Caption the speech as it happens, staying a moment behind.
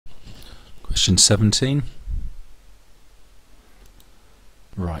Question 17.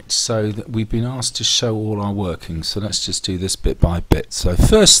 Right, so we've been asked to show all our workings, so let's just do this bit by bit. So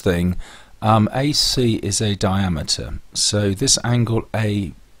first thing, AC is a diameter, so this angle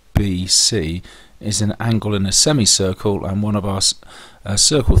ABC is an angle in a semicircle, and one of our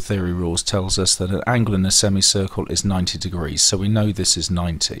circle theory rules tells us that an angle in a semicircle is 90 degrees, so we know this is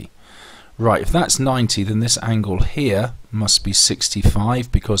 90. Right, if that's 90, then this angle here must be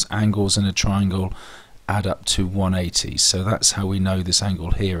 65, because angles in a triangle add up to 180, so that's how we know this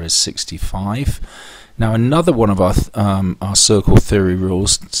angle here is 65. Now another one of our circle theory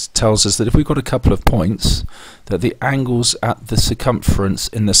rules tells us that if we've got a couple of points, that the angles at the circumference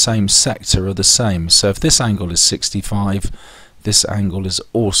in the same sector are the same. So if this angle is 65, this angle is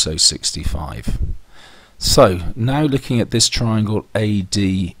also 65. So now looking at this triangle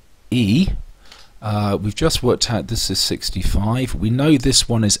ADE, we've just worked out this is 65. We know this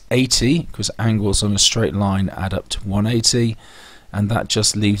one is 80 because angles on a straight line add up to 180, and that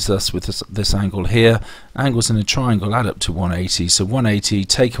just leaves us with this angle here. Angles in a triangle add up to 180, so 180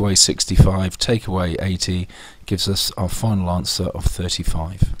 take away 65 take away 80 gives us our final answer of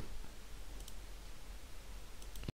 35.